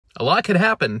A lot could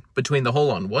happen between the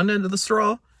hole on one end of the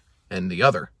straw and the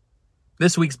other.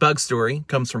 This week's bug story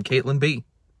comes from Caitlin B.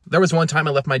 There was one time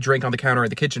I left my drink on the counter in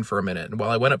the kitchen for a minute, and while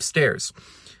I went upstairs,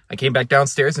 I came back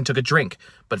downstairs and took a drink,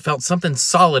 but felt something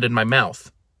solid in my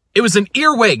mouth. It was an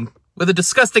earwig with a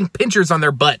disgusting pinchers on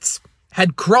their butts.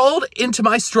 Had crawled into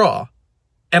my straw,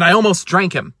 and I almost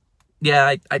drank him.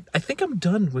 Yeah, I think I'm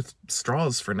done with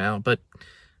straws for now, but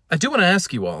I do want to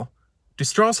ask you all, do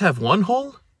straws have one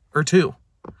hole or two?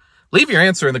 Leave your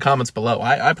answer in the comments below.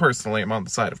 I personally am on the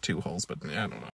side of two holes, but I don't know.